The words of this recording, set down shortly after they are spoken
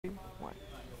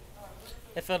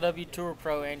FLW Tour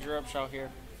Pro Andrew Upshaw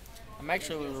here. I'm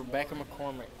actually with Rebecca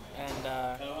McCormick,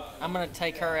 and I'm going to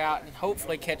take her out and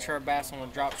hopefully catch her a bass on a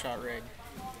drop shot rig.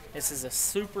 This is a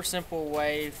super simple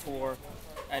way for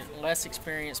a less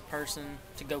experienced person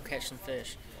to go catch some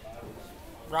fish.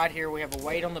 Right here we have a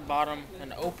weight on the bottom,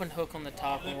 an open hook on the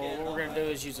top, and what we're going to do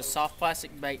is use a soft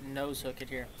plastic bait and nose hook it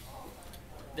here.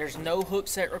 There's no hook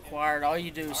set required. All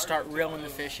you do is start reeling the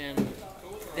fish in.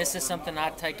 This is something I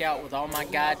take out with all my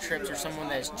guide trips or someone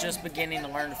that's just beginning to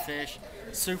learn to fish.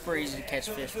 Super easy to catch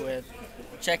fish with.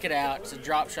 Check it out. It's a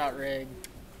drop shot rig.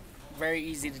 Very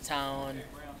easy to tie on.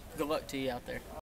 Good luck to you out there.